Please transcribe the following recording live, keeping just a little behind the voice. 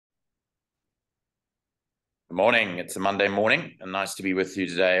Good morning. It's a Monday morning, and nice to be with you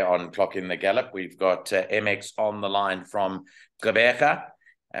today on Clock in the Gallop. We've got MX on the line from Gqeberha,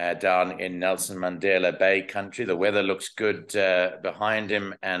 down in Nelson Mandela Bay country. The weather looks good behind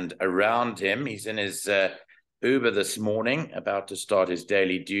him and around him. He's in his Uber this morning, about to start his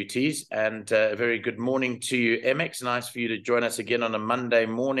daily duties. And a very good morning to you, MX. Nice for you to join us again on a Monday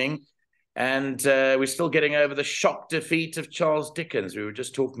morning. And we're still getting over the shock defeat of Charles Dickens. We were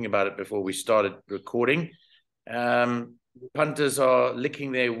just talking about it before we started recording. Punters are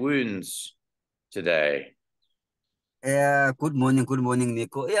licking their wounds today. Good morning,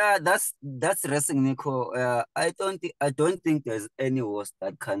 Nico. Yeah, that's racing, Nico. I don't think there's any horse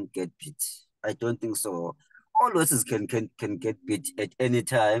that can't get beat. I don't think so. All horses can get beat at any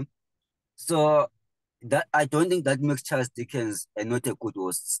time. So that I don't think that makes Charles Dickens not a good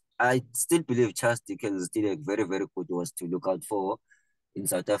horse. I still believe Charles Dickens is still a very, very good horse to look out for in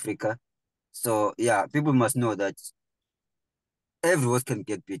South Africa. So yeah, people must know that every horse can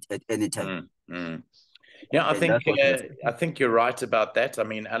get beat at any time. Yeah, I And think that's what I think you're right about that. I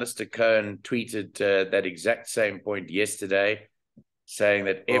mean, Alistair Cohen tweeted that exact same point yesterday, saying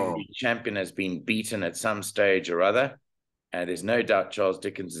that every champion has been beaten at some stage or other. And there's no doubt Charles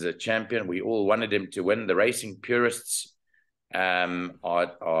Dickens is a champion. We all wanted him to win. The racing purists are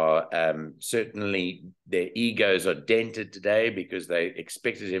certainly, their egos are dented today because they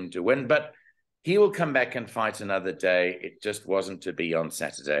expected him to win. But he will come back and fight another day. It just wasn't to be on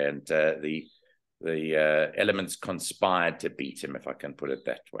Saturday. And the elements conspired to beat him, if I can put it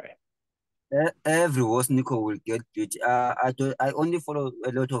that way. Every horse Nico will get beat. I only follow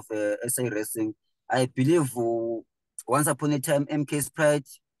a lot of SA racing. I believe once upon a time MK's Pride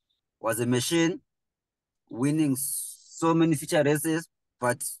was a machine winning so many feature races,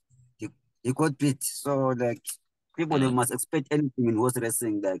 but he got beat. So like people they must expect anything in horse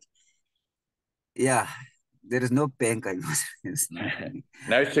racing. Like yeah, there is no bank in horse racing.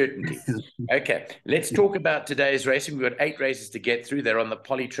 No certainty. Okay, let's talk about today's racing. We've got 8 races to get through. They're on the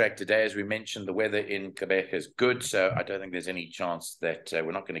poly track today. As we mentioned, the weather in Quebec is good, so I don't think there's any chance that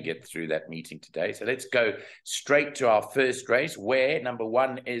we're not going to get through that meeting today. So let's go straight to our first race, where number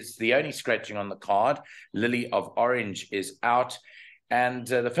 1 is the only scratching on the card. Lily of Orange is out. And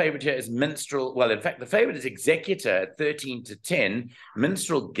the favorite here is Minstrel. Well, in fact, the favorite is Executor at 13-10.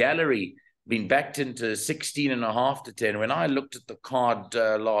 Minstrel Gallery been backed into 16.5-10. When I looked at the card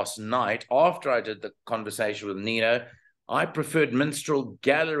last night, after I did the conversation with Nino, I preferred Minstrel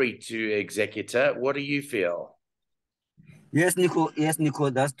Gallery to Executor. What do you feel? Yes, Nico,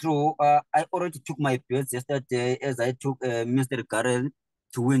 that's true. I already took my bets yesterday as I took Mr. Garrel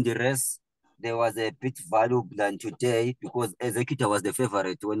to win the race. There was a bit value than today because Executor was the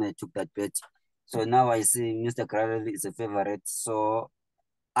favorite when I took that bet. So now I see Mr. Garrel is a favorite. So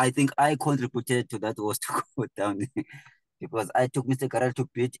I think I contributed to that horse to go down because I took Mr. Garrel to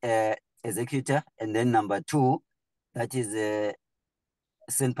beat Executor, and then number 2, that is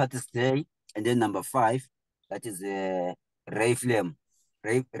St. Patrick's Day, and then number 5, that is Ray Flame.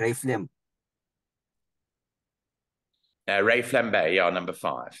 Ray Flame. Ray Flambe, yeah, number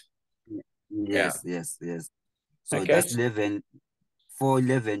 5. Yes. So okay. That's 11, 4,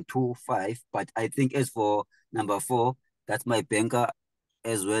 11, 2, 5. But I think as for number 4, that's my banker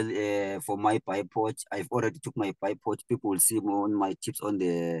as well. For my buy pot, I've already took my buy pot. People will see more on my tips on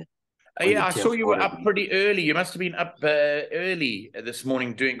the. Yeah, I saw you were up pretty early. You must have been up early this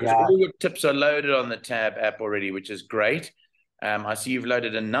morning doing, because all your tips are loaded on the Tab app already, which is great. I see you've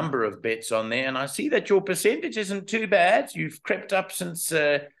loaded a number of bets on there, and I see that your percentage isn't too bad. You've crept up since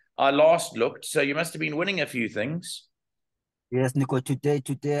I last looked, so you must have been winning a few things. Yes, Nico, today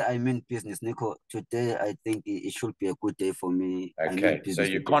I'm in business, Nico. Today, I think it should be a good day for me. Okay, so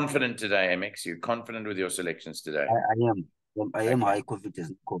you're confident today, MX? You're confident with your selections today? I am high confidence,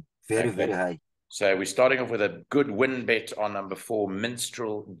 Nico. Very high. So we're starting off with a good win bet on number 4,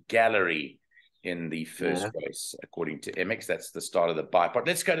 Minstrel Gallery, in the first race, according to MX. That's the start of the bipod.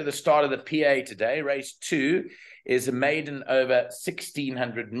 Let's go to the start of the PA today. Race 2 is a maiden over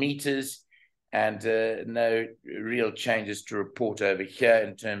 1,600 meters. And no real changes to report over here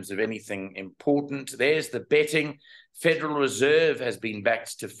in terms of anything important. There's the betting. Federal Reserve has been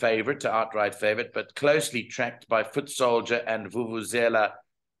backed to favorite, to outright favorite, but closely tracked by Foot Soldier and Vuvuzela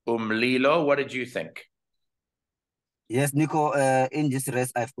Umlilo. What did you think? Yes, Nico, in this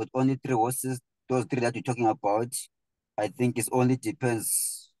race, I've got only 3 horses. Those 3 that you're talking about, I think it only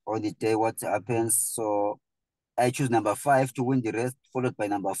depends on the day what happens. So I choose number 5 to win the race, followed by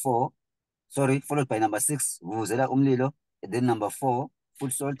number 4. Followed by number 6, Vuvuzela Umlilo, and then number 4,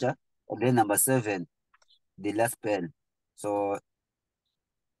 Foot Soldier, and then number 7, the last pen. So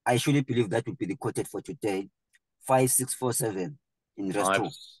I surely believe that would be the quoted for today. 5, 6, 4, 7 in race 2.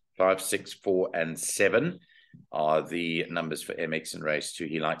 5, 6, 4, and 7 are the numbers for MX in race 2.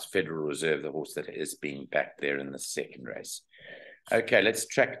 He likes Federal Reserve, the horse that is being backed there in the second race. Okay, let's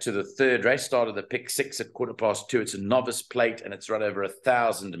track to the third race. Started the pick 6 at 2:15. It's a novice plate and it's run over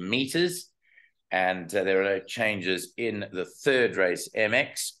 1,000 meters. And there are no changes in the third race,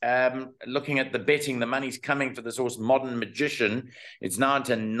 MX. Looking at the betting, the money's coming for this horse, Modern Magician. It's now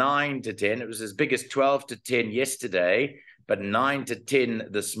into 9 to 10. It was as big as 12 to 10 yesterday, but 9 to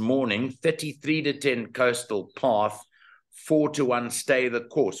 10 this morning. 33 to 10 Coastal Path. 4 to 1 Stay the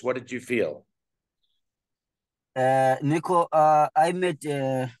Course. What did you feel? Nico, I made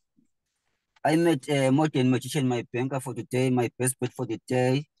Modern Magician my banker for the day, my best bet for the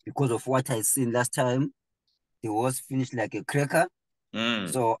day, because of what I seen last time. The horse finished like a cracker.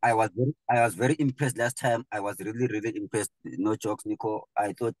 So I was very impressed last time. I was really impressed. No jokes, Nico.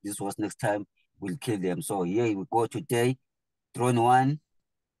 I thought this was next time will kill them. So here we go today. Drawn 1,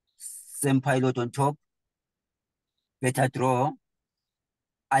 same pilot on top, better draw.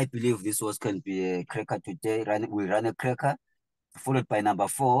 I believe this horse can be a cracker today. We run a cracker, followed by number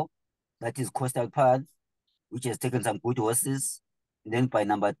 4, that is Coastal Path, which has taken some good horses. And then by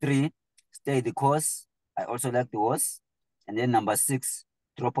number 3, Stay the Course. I also like the horse. And then number 6,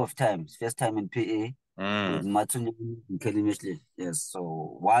 Drop of Time, first time in PA with Matsunyane and Kelly Mishley. Yes,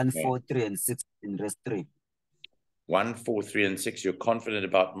 so 1, 4, 3, and 6 in race 3. 1, 4, 3, and 6. You're confident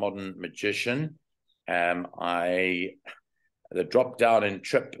about Modern Magician. The drop down in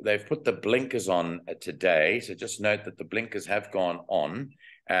trip, they've put the blinkers on today. So just note that the blinkers have gone on.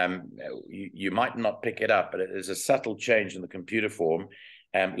 You might not pick it up, but it is a subtle change in the computer form.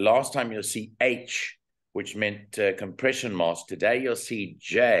 Last time you'll see H, which meant compression mask. Today you'll see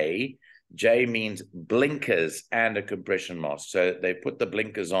J. J means blinkers and a compression mask. So they put the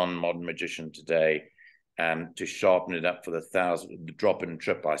blinkers on Modern Magician today to sharpen it up for the drop and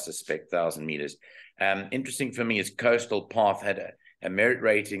trip, I suspect, 1,000 meters. Interesting for me is Coastal Path had a merit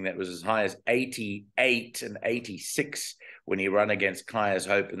rating that was as high as 88 and 86 when he ran against Kaya's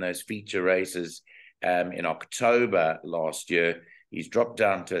Hope in those feature races in October last year. He's dropped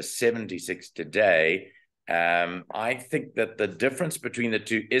down to 76 today. I think that the difference between the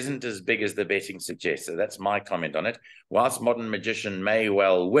two isn't as big as the betting suggests. So that's my comment on it. Whilst Modern Magician may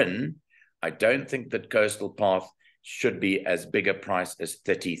well win, I don't think that Coastal Path should be as big a price as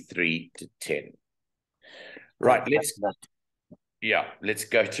 33 to 10. Right, let's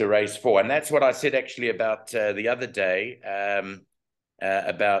go to race 4. And that's what I said actually about the other day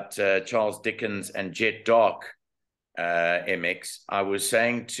about Charles Dickens and Jet Dark MX. I was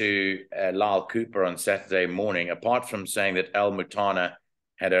saying to Lyle Cooper on Saturday morning, apart from saying that Al Mutana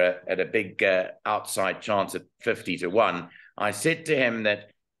had a big outside chance at 50 to 1, I said to him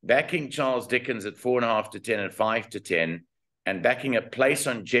that backing Charles Dickens at 4.5 to 10 and 5 to 10, and backing a place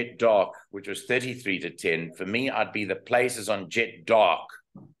on Jet Dark, which was 33 to 10, for me, I'd be the places on Jet Dark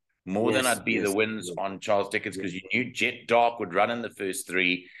more than I'd be the wins on Charles Dickens, because you knew Jet Dark would run in the first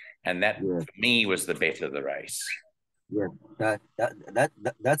 3, and that for me was the bet of the race. Yeah,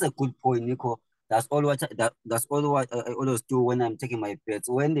 that's a good point, Nico. That's all what I always do when I'm taking my bets.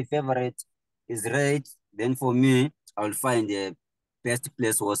 When the favorite is red, then for me, I'll find the best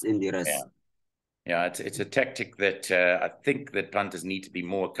place was in the race. Yeah, it's a tactic that I think that punters need to be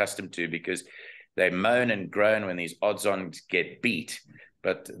more accustomed to, because they moan and groan when these odds-ons get beat.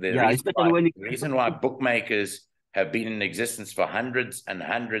 But the reason why bookmakers have been in existence for hundreds and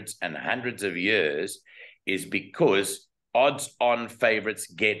hundreds and hundreds of years is because odds-on favorites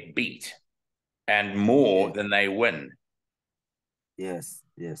get beat and more than they win. Yes,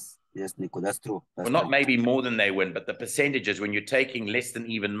 Nico, that's true. Not maybe more than they win, but the percentages, when you're taking less than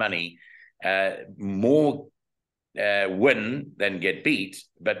even money, more win than get beat.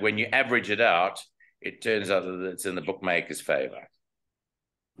 But when you average it out, it turns out that it's in the bookmaker's favor.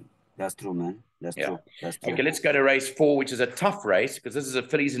 That's true, man. That's true. Okay, let's go to race 4, which is a tough race, because this is a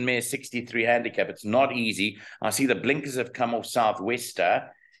fillies and mares 63 handicap. It's not easy. I see the blinkers have come off Southwester,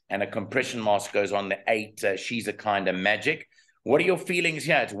 and a compression mask goes on the 8. She's a Kind of Magic. What are your feelings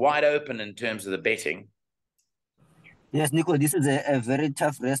here? It's wide open in terms of the betting. Yes, Nico, this is a very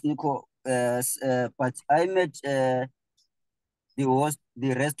tough race, Nico. But I made the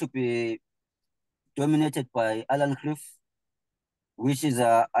race to be dominated by Alan Cliff, which is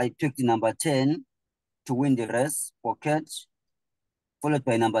I picked number 10 to win the race for catch, followed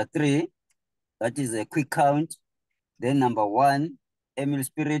by number 3, that is a Quick Count, then number 1, Emil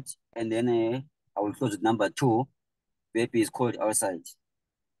Spirit, and then I will close with number 2, Baby is Called Outside.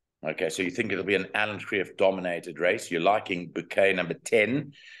 Okay, so you think it'll be an Alan Creef dominated race. You're liking Bouquet number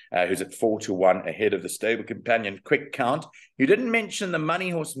 10, who's at 4-1 ahead of the stable companion Quick Count. You didn't mention the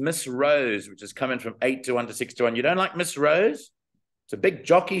money horse Miss Rose, which is coming from 8-1 to 6-1. You don't like Miss Rose? It's a big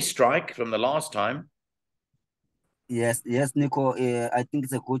jockey strike from the last time. Yes, Nico. I think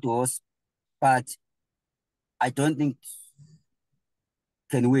it's a good horse, but I don't think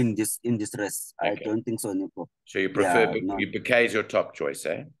can win this in this race. Okay. I don't think so, Nico. So you prefer no. Bouquet is your top choice,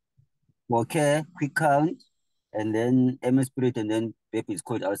 eh? Okay, Quick Count, and then MS Spirit, and then Baby is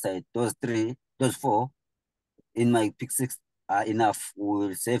called outside. Those four in my pick six are enough.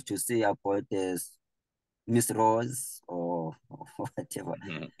 We'll save to see about this Miss Rose or whatever.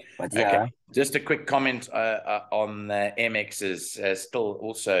 But yeah. Okay. Just a quick comment on MX is still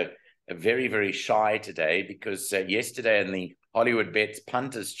also very, very shy today because yesterday in the Hollywood Bets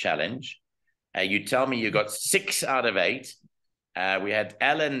Punters Challenge, you tell me you got 6 out of 8. We had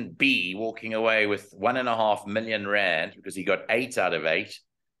Alan B walking away with 1.5 million rand because he got 8 out of 8.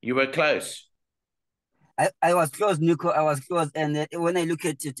 You were close. I was close, Nico. I was close. And when I look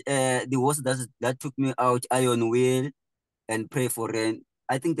at it, the horse that took me out, Iron Wheel and Pray for Rain,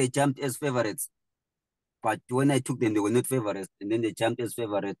 I think they jumped as favorites. But when I took them, they were not favorites. And then they jumped as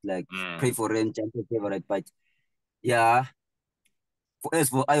favorites, like Pray for Rain jumped as favorite. But yeah, as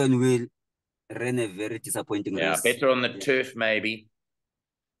for Iron Wheel, ran a very disappointing race. Better on the turf, maybe,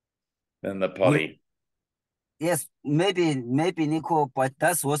 than the poly. Yes, maybe, Nico, but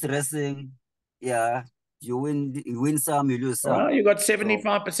that's horse racing. Yeah, you win some, you lose some. Well, you got 75%,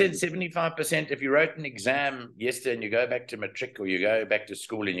 75%. If you wrote an exam yesterday and you go back to matric or you go back to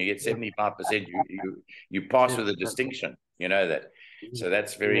school and you get 75%, you pass with a distinction. You know that. So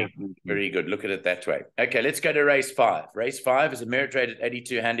that's very, very good. Look at it that way. Okay, let's go to race 5. Race 5 is a merit rated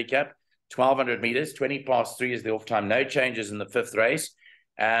 82 handicap, 1,200 meters, 20 past 3 is the off time. No changes in the 5th race.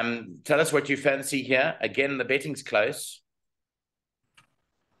 Tell us what you fancy here. Again, the betting's close.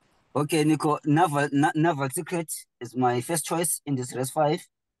 Okay, Nico, Naval Secret is my first choice in this race 5,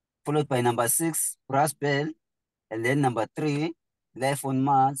 followed by number 6, Brass Bell, and then number 3, Life on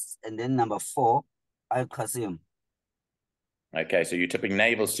Mars, and then number 4, Al Qasim. Okay, so you're tipping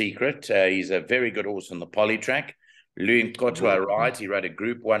Naval Secret. He's a very good horse on the poly track. Louis Nkotwa rides. He rode a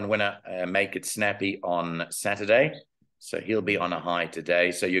Group 1 winner, Make It Snappy, on Saturday. So he'll be on a high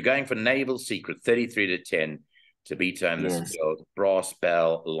today. So you're going for Naval Secret, 33-10 to beat home this field. Brass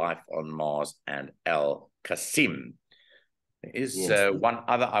Bell, Life on Mars, and Al Qasim. There is one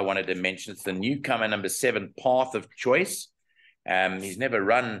other I wanted to mention. It's the newcomer, number 7, Path of Choice. He's never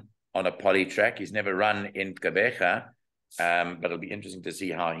run on a poly track. He's never run in Gqeberha. But it'll be interesting to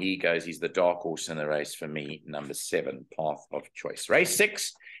see how he goes. He's the dark horse in the race for me, number 7, Path of Choice. Race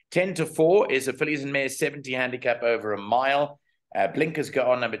 6, 10-4 is a fillies and mares 70 handicap over a mile. Blinkers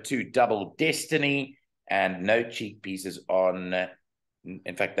go on number 2, Double Destiny, and no cheek pieces on.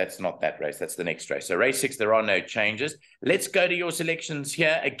 In fact, that's not that race. That's the next race. So race 6, there are no changes. Let's go to your selections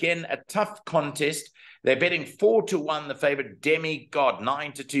here. Again, a tough contest. They're betting 4-1, the favorite Demigod,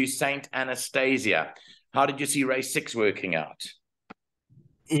 9-2, Saint Anastasia. How did you see race 6 working out?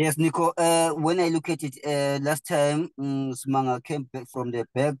 Yes, Nico. When I look at it, last time Smanga came back from the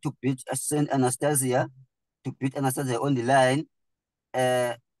back to beat Saint Anastasia, on the line.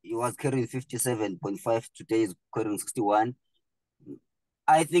 He was carrying 57.5. Today is carrying 61.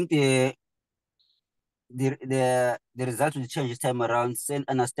 I think the result will change this time around. Saint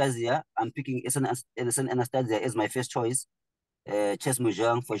Anastasia, I'm picking Saint Anastasia as my first choice. Chess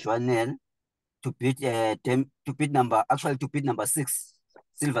Mujang for Joannel to beat number 6,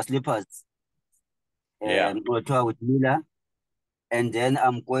 Silver Slippers. With Miller. And then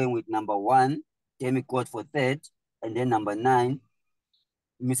I'm going with number 1, Demigod for 3rd, and then number 9,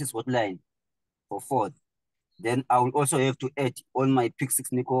 Mrs. Hotline for 4th. Then I will also have to add on my pick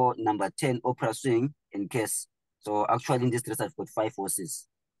 6, Nico, number 10, Oprah Swing, in case. So actually in this race, I've got 5 horses.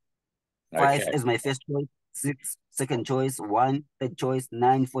 5 is my first choice, 6 second choice, 1 third choice,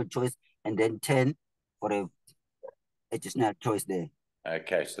 9 fourth choice, and then 10 for a additional choice there.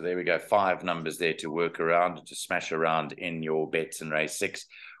 Okay, so there we go. 5 numbers there to work around, to smash around in your bets in race 6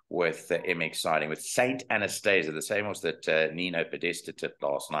 with MX siding with Saint Anastasia, the same horse that Nino Podesta tipped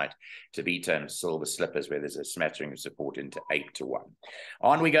last night to beat Silver Slippers, where there's a smattering of support into 8-1.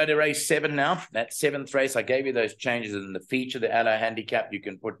 On we go to race 7 now. That 7th race, I gave you those changes in the feature, the Allo handicap. You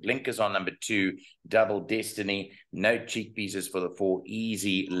can put blinkers on number 2, Double Destiny, no cheek pieces for the 4,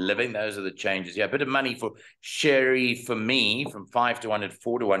 Easy Living. Those are the changes. Yeah, a bit of money for Sherry for me from 5-1 at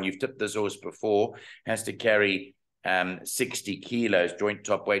 4-1. You've tipped this horse before, has to carry 60 kilos, joint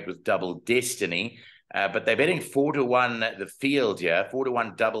top weight with Double Destiny. But they're betting 4-1 the field here.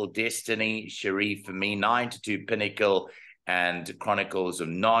 4-1 Double Destiny, Sharif for me, 9-2 Pinnacle and Chronicles of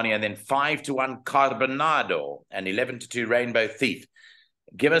Narnia, and then 5-1 Carbonado and 11-2 Rainbow Thief.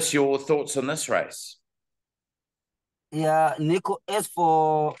 Give us your thoughts on this race. Yeah, Nico, as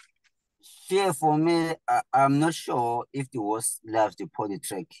for share for me, I'm not sure if the horse loves the poly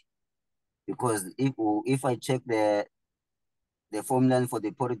track, because if I check the formula for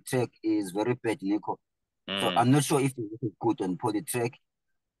the poly track is very bad, Nico. So I'm not sure if it is good on poly track.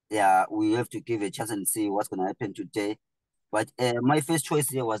 Yeah, we have to give a chance and see what's gonna happen today. But my first choice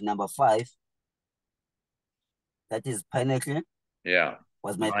here was number 5. That is Pinnacle. Yeah,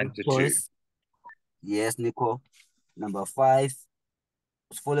 was my first choice. Yes, Nico. Number 5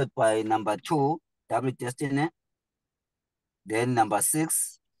 was followed by number 2, Double Destiny. Then number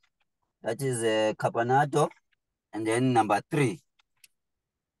 6, that is Cabanado. And then number 3,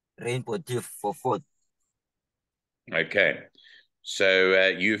 Rainbow Thief for 4th. Okay. So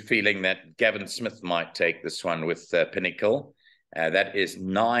you feeling that Gavin Smith might take this one with Pinnacle. That is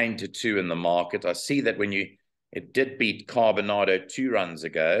 9-2 in the market. I see that it did beat Carbonado 2 runs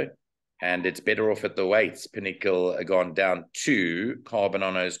ago, and it's better off at the weights. Pinnacle gone down 2,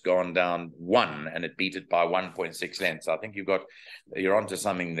 Carbonado's gone down 1, and it beat it by 1.6 lengths. I think you're onto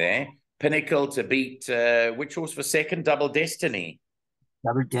something there. Pinnacle to beat which horse for second? Double Destiny.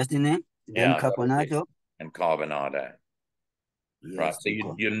 Double Destiny, then Carbonado. And Carbonado. Yes, right. So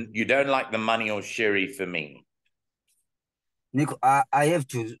you don't like the money or sherry for me? Nico, I have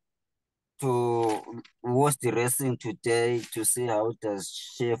to watch the racing today to see how does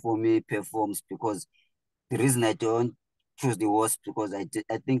share for me performs, because the reason I don't choose the horse because I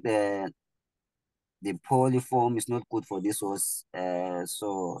think the poly form is not good for this horse.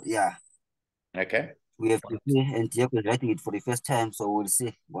 So yeah. Okay. We have to see, and Diego is writing it for the first time, so we'll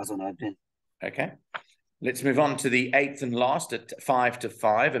see what's going to happen. Okay. Let's move on to the 8th and last at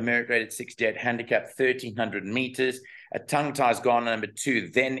 5-5. American rated 68 handicap, 1,300 meters. A tongue tie's gone number 2.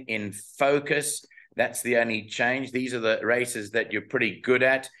 Then in Focus. That's the only change. These are the races that you're pretty good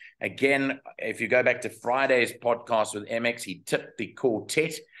at. Again, if you go back to Friday's podcast with MX, he tipped the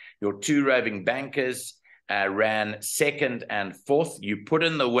Quartet. Your 2 roving bankers ran 2nd and 4th. You put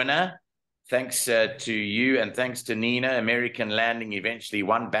in the winner. Thanks to you and thanks to Nina. American Landing eventually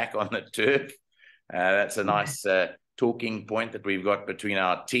won back on the turf. That's a nice talking point that we've got between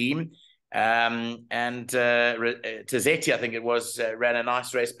our team. And Tizzetti, I think it was, ran a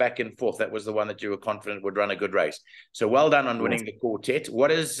nice race back and forth. That was the one that you were confident would run a good race. So well done on winning the Quartet.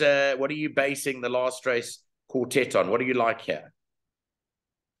 What are you basing the last race Quartet on? What do you like here?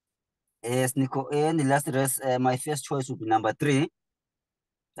 Yes, Nico, in the last race, my first choice would be number 3.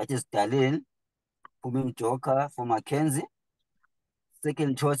 That is Darlene, Pumim Joker for Mackenzie.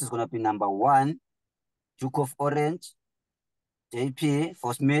 Second choice is going to be number 1, Duke of Orange, JP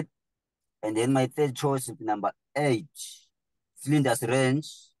for Smith. And then my third choice is number 8, Flinders Range,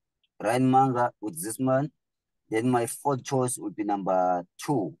 Ryan Manga with Zisman. Then my 4th choice would be number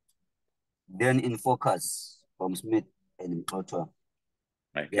 2, Then in Focus from Smith and Ottawa.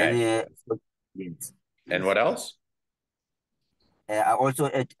 Okay. Then, yes. And what else? I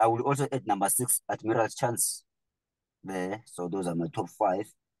will also add number 6, Admiral's Chance there. So those are my top 5.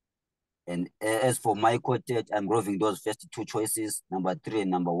 And as for my quartet, I'm roving those first 2 choices, number 3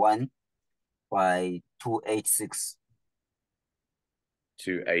 and number 1, by 286.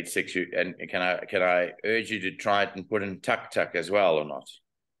 286. And can I urge you to try it and put in tuck as well or not?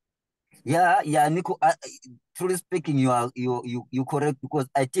 Yeah, Nico. Truly speaking, you correct, because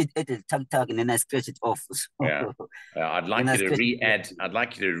I did add a tuck and then I scratched it off. So yeah. I'd like you to re-add. I'd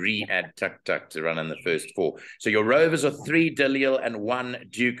like you to re-add tuck to run in the first 4. So your rovers are 3 Delisle and 1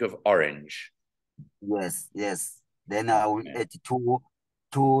 Duke of Orange. Yes. Then I will add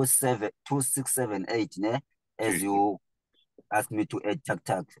 2, 6, 7, 8. Ne? As you asked me to add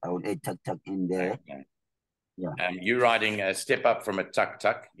tuck, I will add tuck in there. Okay. Yeah. You're riding a step up from a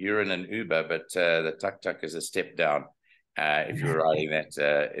tuck. You're in an Uber, but the tuck is a step down if you're riding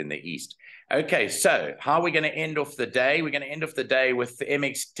that in the East. Okay, so how are we going to end off the day? We're going to end off the day with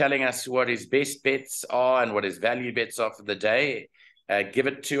MX telling us what his best bets are and what his value bets are for the day. Give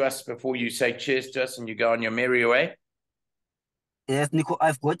it to us before you say cheers to us and you go on your merry way. Yes, Nico,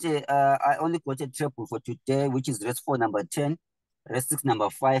 I only got a triple for today, which is race 4, number 10, race 6, number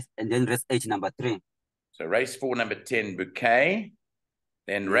 5, and then race 8, number 3. So race 4, number 10, Bouquet.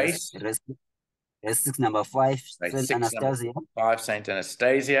 Then race 6, number 5, Saint Anastasia. 5, Saint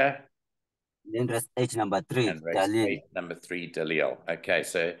Anastasia. Then race 8, number 3, and race 8, number 3, Delisle. Okay,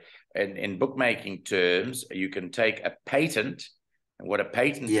 so in bookmaking terms, you can take a patent And what a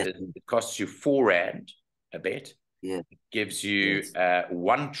patent is, it costs you R4 a bet. Yeah. It gives you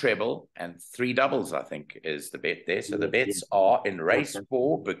 1 treble and 3 doubles, I think, is the bet there. So the bets are in race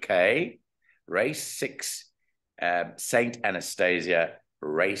 4, Bouquet, race 6, Saint Anastasia,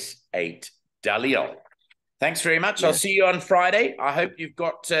 race 8, Daliel. Thanks very much. I'll see you on Friday. I hope you've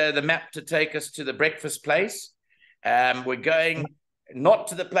got the map to take us to the breakfast place. We're going not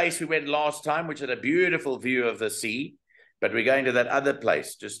to the place we went last time, which had a beautiful view of the sea, but we're going to that other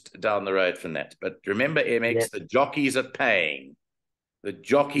place just down the road from that. But remember, MX, the jockeys are paying. The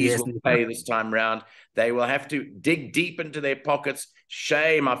jockeys will pay this time round. They will have to dig deep into their pockets.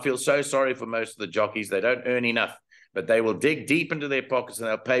 Shame. I feel so sorry for most of the jockeys. They don't earn enough, but they will dig deep into their pockets and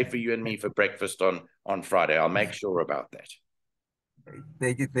they'll pay for you and me for breakfast on Friday. I'll make sure about that.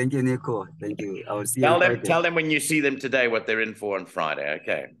 Thank you, Nico. Thank you. I will see you. Tell them when you see them today what they're in for on Friday.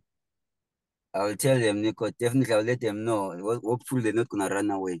 Okay. I will tell them, Nico. Definitely, I'll let them know. Hopefully, they're not going to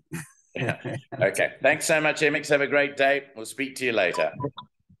run away. Okay. Thanks so much, MX. Have a great day. We'll speak to you later.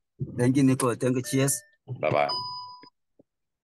 Thank you, Nico. Thank you. Cheers. Bye-bye.